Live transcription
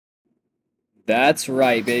That's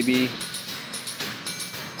right, baby.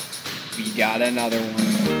 We got another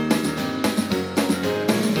one.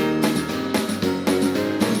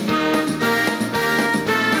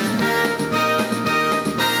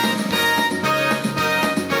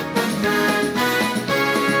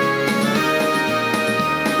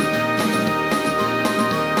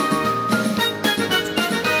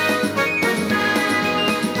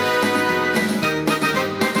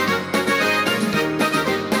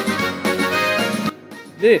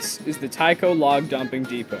 This is the TYCO Log Dumping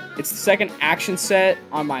Depot. It's the second action set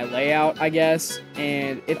on my layout, I guess,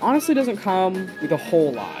 and it honestly doesn't come with a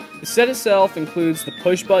whole lot. The set itself includes the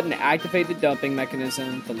push button to activate the dumping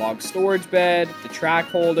mechanism, the log storage bed, the track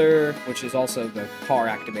holder, which is also the car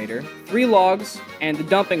activator, 3 logs, and the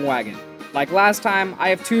dumping wagon. Like last time, I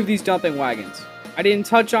have 2 of these dumping wagons. I didn't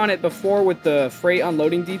touch on it before with the freight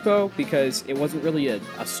unloading depot because it wasn't really a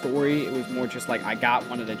story. It was more just like I got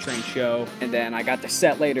one at a train show and then I got the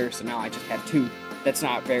set later, so now I just have 2. That's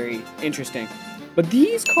not very interesting. But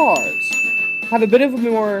these cars have a bit of a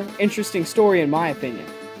more interesting story in my opinion.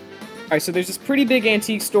 Alright, so there's this pretty big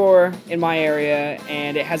antique store in my area,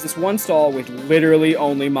 and it has this one stall with literally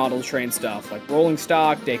only model train stuff, like rolling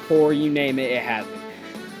stock, decor, you name it, it has it.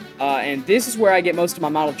 And this is where I get most of my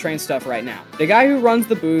model train stuff right now. The guy who runs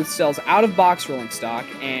the booth sells out-of-box rolling stock,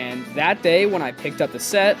 and that day when I picked up the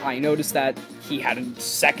set, I noticed that he had a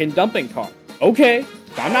second dumping car. Okay,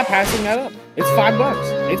 I'm not passing that up. It's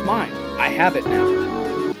 $5. It's mine. I have it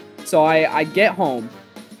now. So I get home,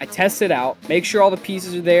 I test it out, make sure all the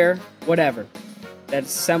pieces are there, whatever.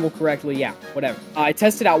 That's assembled correctly, yeah, whatever. I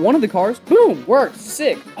tested out one of the cars, boom, worked,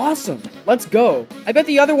 sick, awesome, let's go. I bet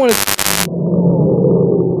the other one is...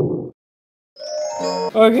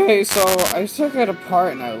 Okay, so I took it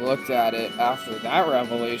apart and I looked at it after that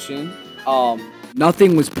revelation.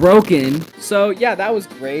 Nothing was broken. So yeah, that was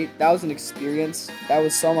great. That was an experience. That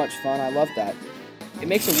was so much fun. I love that. It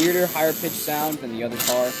makes a weirder, higher pitched sound than the other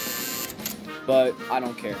car, but I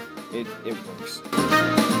don't care. It works.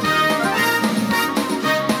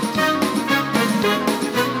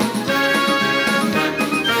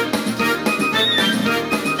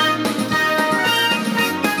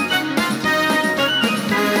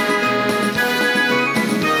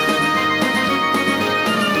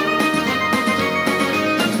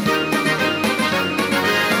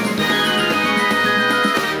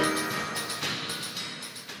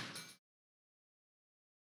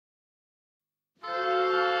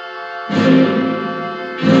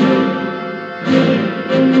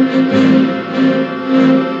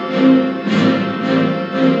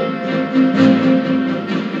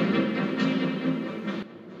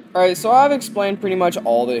 Alright, so I've explained pretty much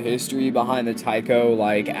all the history behind the TYCO,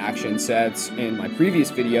 like, action sets in my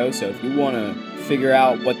previous video, so if you want to figure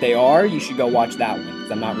out what they are, you should go watch that one,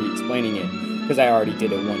 because I'm not re-explaining it, because I already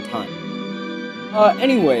did it one time.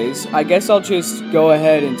 Anyways, I guess I'll just go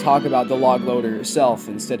ahead and talk about the log loader itself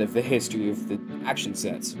instead of the history of the action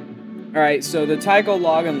sets. Alright, so the TYCO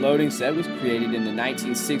log unloading set was created in the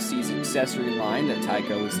 1960s accessory line that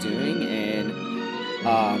TYCO was doing, and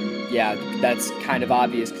yeah, that's kind of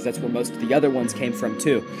obvious because that's where most of the other ones came from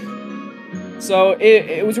too. So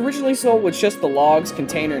it was originally sold with just the logs,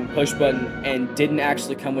 container, and push button, and didn't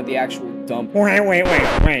actually come with the actual dump.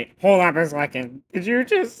 Wait. Hold up a second. Did you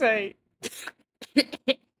just say...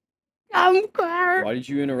 Why did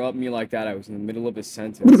you interrupt me like that? I was in the middle of a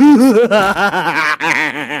sentence.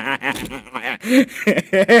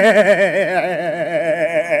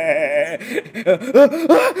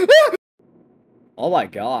 Oh my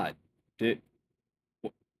god.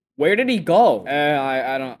 Where did he go?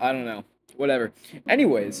 I don't know. Whatever.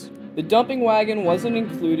 Anyways, the dumping wagon wasn't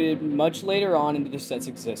included much later on into the set's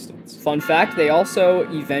existence. Fun fact, they also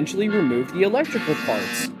eventually removed the electrical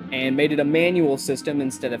parts and made it a manual system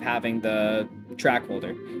instead of having the track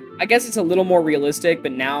holder. I guess it's a little more realistic,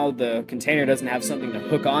 but now the container doesn't have something to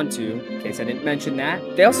hook onto, in case I didn't mention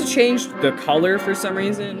that. They also changed the color for some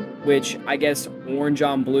reason, which I guess orange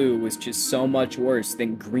on blue was just so much worse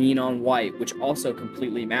than green on white, which also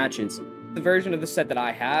completely matches. The version of the set that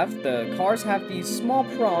I have, the cars have these small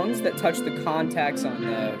prongs that touch the contacts on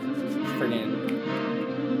the friggin'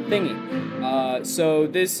 thingy. So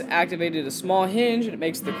this activated a small hinge and it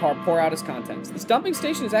makes the car pour out its contents. This dumping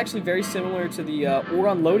station is actually very similar to the ore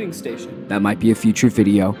unloading station. That might be a future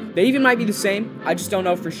video. They even might be the same, I just don't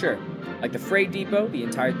know for sure. Like the freight depot, the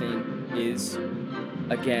entire thing is,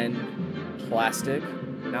 again, plastic.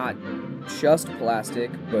 Not just plastic,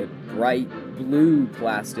 but bright blue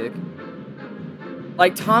plastic.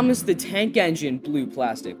 Like Thomas the Tank Engine blue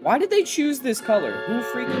plastic. Why did they choose this color? Who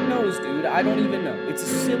freaking knows, dude? I don't even know. It's a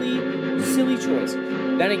silly choice.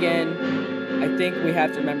 Then again, I think we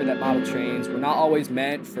have to remember that model trains were not always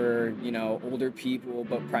meant for, older people,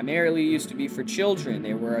 but primarily used to be for children.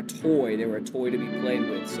 They were a toy. They were a toy to be played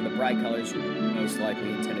with, so the bright colors were most likely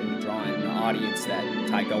intended to draw in the audience that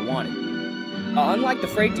TYCO wanted. Unlike the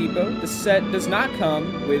Freight Depot, the set does not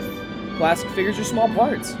come with plastic figures or small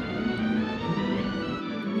parts.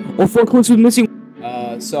 Or forklifts with missing.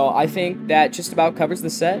 So I think that just about covers the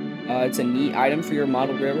set. It's a neat item for your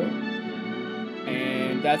model railroad.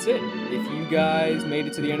 And that's it. If you guys made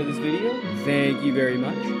it to the end of this video, thank you very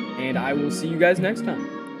much. And I will see you guys next time.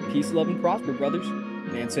 Peace, love, and prosper, brothers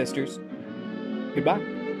and sisters. Goodbye.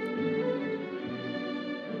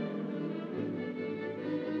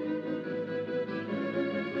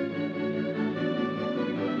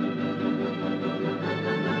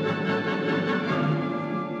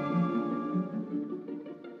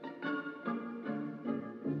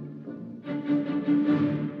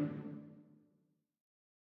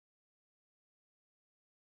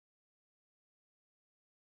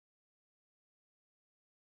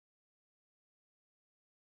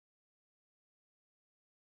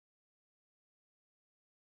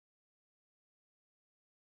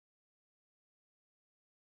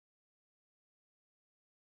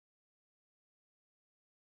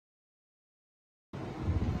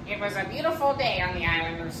 It was a beautiful day on the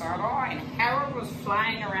island of Solo, and Harold was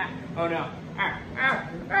flying around. Oh no.